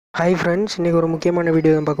Hi friends, இன்றைக்கி ஒரு முக்கியமான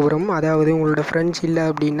வீடியோ தான் பார்க்க போகிறோம். அதாவது உங்களோட ஃப்ரெண்ட்ஸ் இல்லை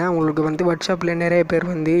அப்படின்னா உங்களுக்கு வந்து வாட்ஸ்அப்பில் நிறைய பேர்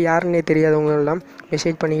வந்து யாருன்னே தெரியாதவங்களெல்லாம்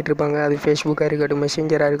மெசேஜ் பண்ணிக்கிட்டு இருப்பாங்க. அது ஃபேஸ்புக்காக இருக்கட்டும்,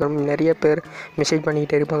 மெசேஞ்சராக இருக்கட்டும், நிறைய பேர் மெசேஜ்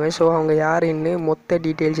பண்ணிக்கிட்டே இருப்பாங்க. ஸோ அவங்க யாருன்னு மொத்த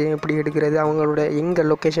டீட்டெயில்ஸையும் எப்படி எடுக்கிறது, அவங்களோட எங்கே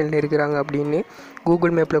லொக்கேஷனில் இருக்கிறாங்க அப்படின்னு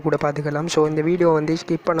கூகுள் மேப்பில் கூட பார்த்துக்கலாம். ஸோ இந்த வீடியோ வந்து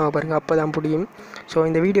ஸ்கிப் பண்ண பாருங்கள், அப்போ தான் புரியும். ஸோ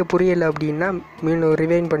இந்த வீடியோ புரியலை அப்படின்னா மீண்டும்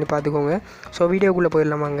ரிவைன் பண்ணி பார்த்துக்கோங்க. ஸோ வீடியோக்குள்ளே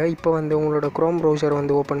போயிடலாமாங்க. இப்போ வந்து உங்களோட க்ரோம் ப்ரௌசர்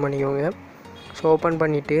வந்து ஓப்பன் பண்ணிக்கோங்க. ஸோ ஓப்பன்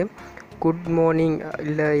பண்ணிவிட்டு குட் மார்னிங்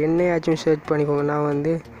இல்லை என்னையாச்சும் சர்ச் பண்ணிக்கோங்க. நான்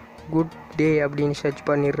வந்து குட் டே அப்படின்னு சர்ச்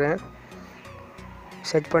பண்ணிடுறேன்.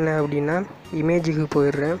 சர்ச் பண்ணேன் அப்படின்னா இமேஜுக்கு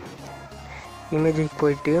போயிடுறேன். இமேஜுக்கு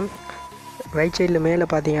போயிட்டு ரைட் சைடில் மேலே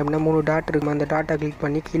பார்த்தீங்க அப்படின்னா 3 டாட் இருக்கும். அந்த டாட்டை கிளிக்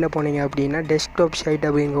பண்ணி கீழே போனீங்க அப்படின்னா டெஸ்க்டாப் சைட்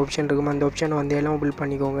அப்படிங்கிற ஆப்ஷன் இருக்கும். அந்த ஆப்ஷனை வந்து எனேபிள்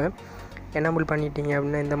பண்ணிக்கோங்க. எனேபிள் பண்ணிட்டீங்க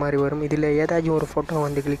அப்படின்னா இந்த மாதிரி வரும். இதில் ஏதாச்சும் ஒரு ஃபோட்டோ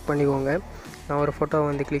வந்து கிளிக் பண்ணிக்கோங்க. நான் ஒரு ஃபோட்டோ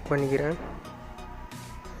வந்து கிளிக் பண்ணிக்கிறேன்.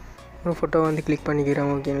 ஒரு ஃபோட்டோ வந்து கிளிக் பண்ணிக்கிறேன்.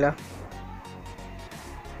 ஓகேங்களா?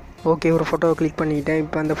 ஓகே, ஒரு ஃபோட்டோவை கிளிக் பண்ணிக்கிட்டேன்.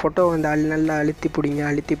 இப்போ அந்த ஃபோட்டோ வந்து நல்லா அழுத்தி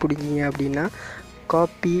பிடிச்சிங்க அப்படின்னா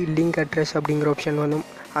காப்பி லிங்க் அட்ரஸ் அப்படிங்கிற ஆப்ஷன் வந்து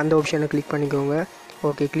அந்த ஆப்ஷனை கிளிக் பண்ணிக்கோங்க.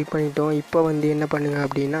 ஓகே, கிளிக் பண்ணிட்டோம். இப்போ வந்து என்ன பண்ணுங்கள்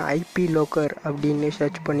அப்படின்னா ஐபி லோக்கர் அப்படின்னு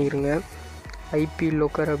சர்ச் பண்ணிடுங்க. ஐபி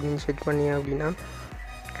லோக்கர் அப்படின்னு சர்ச் பண்ணிங்க அப்படின்னா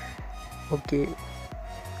ஓகே,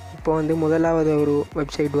 இப்போ வந்து முதலாவது ஒரு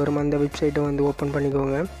வெப்சைட் வரும். அந்த வெப்சைட்டை வந்து ஓப்பன்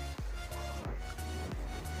பண்ணிக்கோங்க.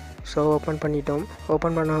 ஸோ ஓப்பன் பண்ணிட்டோம்.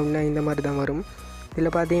 ஓப்பன் பண்ணோம் அப்படின்னா இந்த மாதிரி தான் வரும். இதில்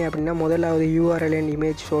பார்த்தீங்க அப்படின்னா முதலாவது URL அண்ட்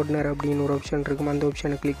இமேஜ் ஷோர்ட்னர் அப்படின்னு ஒரு ஆப்ஷன் இருக்கும். அந்த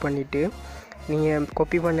ஆப்ஷனை கிளிக் பண்ணிவிட்டு நீங்கள்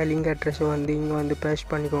காப்பி பண்ண லிங்க் அட்ரஸை வந்து இங்கே வந்து பேஸ்ட்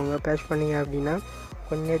பண்ணிக்கோங்க. பேஸ்ட் பண்ணிங்க அப்படின்னா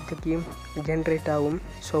கொஞ்ச நேரத்துக்கு ஜென்ரேட் ஆகும்.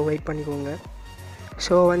 ஸோ வெயிட் பண்ணிக்கோங்க.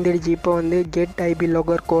 ஸோ வந்துடுச்சு. இப்போ வந்து கெட் ஐபி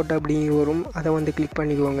லோக்கர் கோட் அப்படிங்கிற வரும். அதை வந்து கிளிக்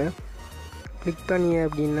பண்ணிக்கோங்க. கிளிக் பண்ணிங்க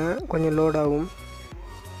அப்படின்னா கொஞ்சம் லோட் ஆகும்.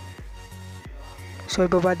 ஸோ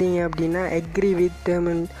இப்போ பார்த்தீங்க அப்படின்னா agree with term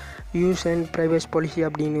and use and privacy policy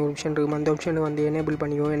அப்படின்னு ஒரு ஆப்ஷன் இருக்கும். அந்த ஆப்ஷனை வந்து எனேபிள்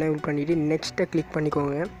பண்ணிக்கோங்க. எனேபிள் பண்ணிவிட்டு நெக்ஸ்ட்டை கிளிக்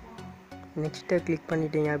பண்ணிக்கோங்க. நெக்ஸ்ட்டை கிளிக்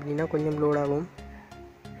பண்ணிட்டீங்க அப்படின்னா கொஞ்சம் லோட் ஆகும்.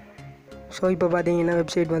 ஸோ இப்போ பார்த்தீங்கன்னா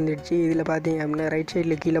வெப்சைட் வந்துடுச்சு. இதில் பார்த்தீங்க அப்படின்னா ரைட்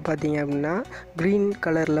சைடில் கீழே பார்த்தீங்க அப்படின்னா க்ரீன்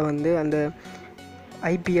கலரில் வந்து அந்த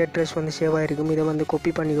ஐபி அட்ரஸ் வந்து சேவ் ஆகிருக்கும். இதை வந்து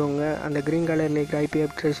காப்பி பண்ணிக்கோங்க. அந்த க்ரீன் கலரில் இருக்கிற ஐபி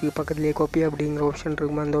அட்ரஸுக்கு பக்கத்துலேயே காப்பி அப்படிங்கிற ஆப்ஷன்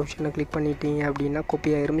இருக்கும். அந்த ஆப்ஷனை கிளிக் பண்ணிட்டீங்க அப்படின்னா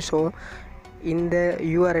காப்பி ஆயிரும். ஸோ இந்த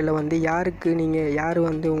URL வந்து யார்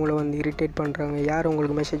வந்து உங்களை வந்து இரிட்டேட் பண்ணுறாங்க, யார்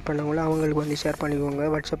உங்களுக்கு மெசேஜ் பண்ணாங்களோ அவங்களுக்கு வந்து ஷேர் பண்ணிக்கோங்க.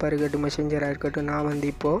 வாட்ஸ்அப்பாக இருக்கட்டும், மெசேஞ்சராக இருக்கட்டும். நான் வந்து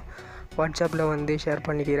இப்போது வாட்ஸ்அப்பில் வந்து ஷேர்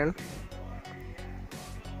பண்ணிக்கிறேன்.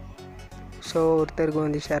 ஸோ ஒருத்தருக்கு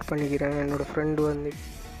வந்து ஷேர் பண்ணிக்கிறேன். என்னோடய ஃப்ரெண்டு வந்து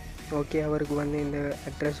ஓகே, அவருக்கு வந்து இந்த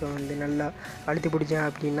அட்ரஸை வந்து நல்லா அழுத்தி பிடிச்சேன்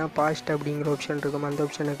அப்படின்னா பாஸ்ட் அப்படிங்கிற ஆப்ஷன் இருக்கும். அந்த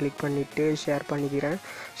ஆப்ஷனை கிளிக் பண்ணிவிட்டு ஷேர் பண்ணிக்கிறேன்.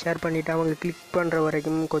 ஷேர் பண்ணிவிட்டு அவங்க கிளிக் பண்ணுற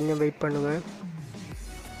வரைக்கும் கொஞ்சம் வெயிட் பண்ணுவேன்.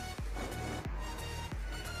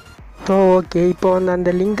 ஸோ ஓகே, இப்போ வந்து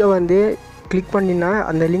அந்த லிங்கை வந்து கிளிக் பண்ணினா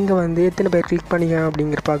அந்த லிங்கை வந்து எத்தனை பேர் கிளிக் பண்ணிக்க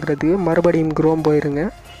அப்படிங்கிற பார்க்குறதுக்கு மறுபடியும் க்ரோம் போயிருங்க.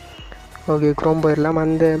 ஓகே, க்ரோம் போயிடலாம்.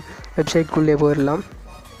 அந்த வெப்சைட்குள்ளே போயிடலாம்.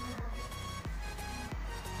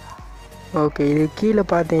 ஓகே, இது கீழே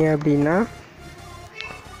பார்த்தீங்க அப்படின்னா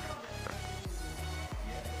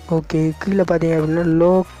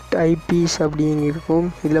லோக்ட் ஐபிஸ் அப்படின்னு இருக்கும்.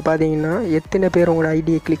 இதில் பார்த்தீங்கன்னா எத்தனை பேர் உங்களோட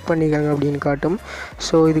ஐடியை கிளிக் பண்ணிக்காங்க அப்படின்னு காட்டும்.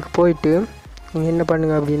 ஸோ இதுக்கு போயிட்டு நீங்கள் என்ன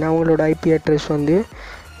பண்ணுங்கள் அப்படின்னா உங்களோட ஐபி அட்ரஸ் வந்து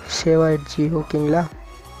சேவ் ஆகிடுச்சு. ஓகேங்களா?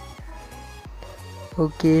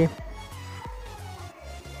 ஓகே,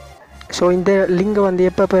 ஸோ இந்த லிங்கை வந்து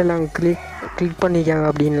எப்போ நாங்கள் கிளிக் பண்ணிக்காங்க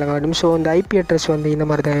அப்படின்னு காட்டும். ஸோ இந்த ஐபி அட்ரஸ் வந்து இந்த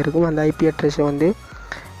மாதிரி தான் இருக்கும். அந்த ஐபி அட்ரஸை வந்து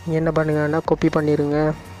நீங்கள் என்ன பண்ணுங்கன்னா காப்பி பண்ணிடுங்க.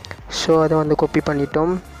 ஸோ அதை வந்து காப்பி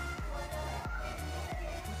பண்ணிட்டோம்.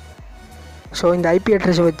 ஸோ இந்த ஐபி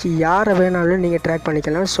அட்ரஸை வச்சு யாரை வேணாலும் நீங்கள் ட்ராக்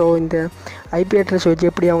பண்ணிக்கலாம். ஸோ இந்த ஐபி அட்ரஸ் வச்சு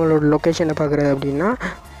எப்படி அவங்களோட லொக்கேஷனை பார்க்குறது அப்படின்னா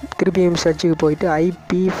திருப்பியும் சர்ச்சுக்கு போயிட்டு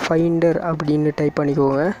ஐபி ஃபைண்டர் அப்படின்னு டைப்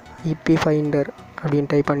பண்ணிக்கோங்க. ஐபி ஃபைண்டர்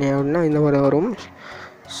அப்படின்னு டைப் பண்ணி அப்படின்னா இந்த மாதிரி வரும்.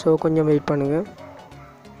 ஸோ கொஞ்சம் வெயிட் பண்ணுங்கள்.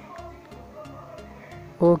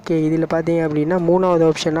 ஓகே, இதில் பார்த்தீங்க அப்படின்னா 3வது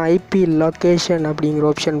ஆப்ஷன் ஐபி லொக்கேஷன்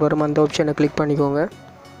அப்படிங்கிற ஆப்ஷன் வரும். அந்த ஆப்ஷனை கிளிக் பண்ணிக்கோங்க.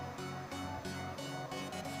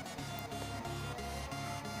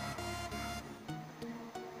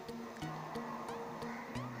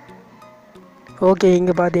 ஓகே,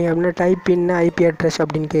 இங்கே பார்த்தீங்க அப்படின்னா டைப் இன் ஐபி அட்ரஸ்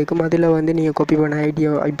அப்படின்னு கேட்கும். அதில் வந்து நீங்கள் காப்பி பண்ண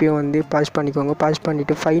ஐபியை வந்து பாஸ் பண்ணிக்கோங்க. பாஸ்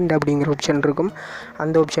பண்ணிவிட்டு ஃபைண்ட் அப்படிங்கிற ஆப்ஷன் இருக்கும்.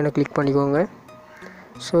 அந்த ஆப்ஷனை கிளிக் பண்ணிக்கோங்க.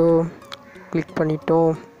 ஸோ கிளிக்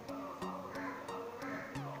பண்ணிட்டோம்.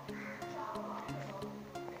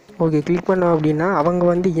 ஓகே, கிளிக் பண்ணோம் அப்படின்னா அவங்க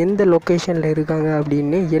வந்து எந்த லொக்கேஷனில் இருக்காங்க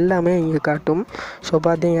அப்படின்னு எல்லாமே இங்கே காட்டும். ஸோ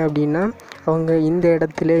பார்த்தீங்க அப்படின்னா அவங்க இந்த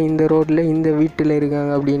இடத்துல, இந்த ரோட்டில், இந்த வீட்டில்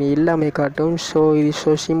இருக்காங்க அப்படின்னு எல்லாமே காட்டும். ஸோ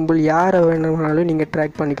இது சிம்பிள், யாரை வேணும்னாலும் நீங்கள்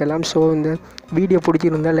ட்ராக் பண்ணிக்கலாம். ஸோ இந்த வீடியோ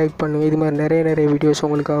பிடிச்சிருந்தால் லைக் பண்ணுங்கள். இது மாதிரி நிறைய வீடியோஸ்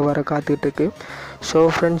உங்களுக்காக வர காத்துட்ருக்கு. ஸோ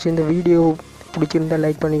ஃப்ரெண்ட்ஸ், இந்த வீடியோ பிடிச்சிருந்தால்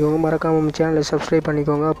லைக் பண்ணிக்கோங்க. மறக்காமல் நம்ம சேனலை சப்ஸ்கிரைப்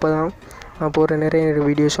பண்ணிக்கோங்க. அப்போ தான் நான் போகிற நிறைய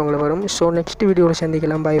வீடியோஸ் உங்களுக்கு வரும். ஸோ நெக்ஸ்ட் வீடியோவில்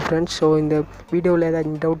சந்திக்கலாம். Bye friends. ஸோ இந்த வீடியோவில்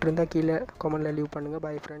ஏதாவது டவுட் இருந்தால் கீழே கமெண்ட்டில் லீவ் பண்ணுங்கள்.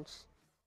 Bye friends.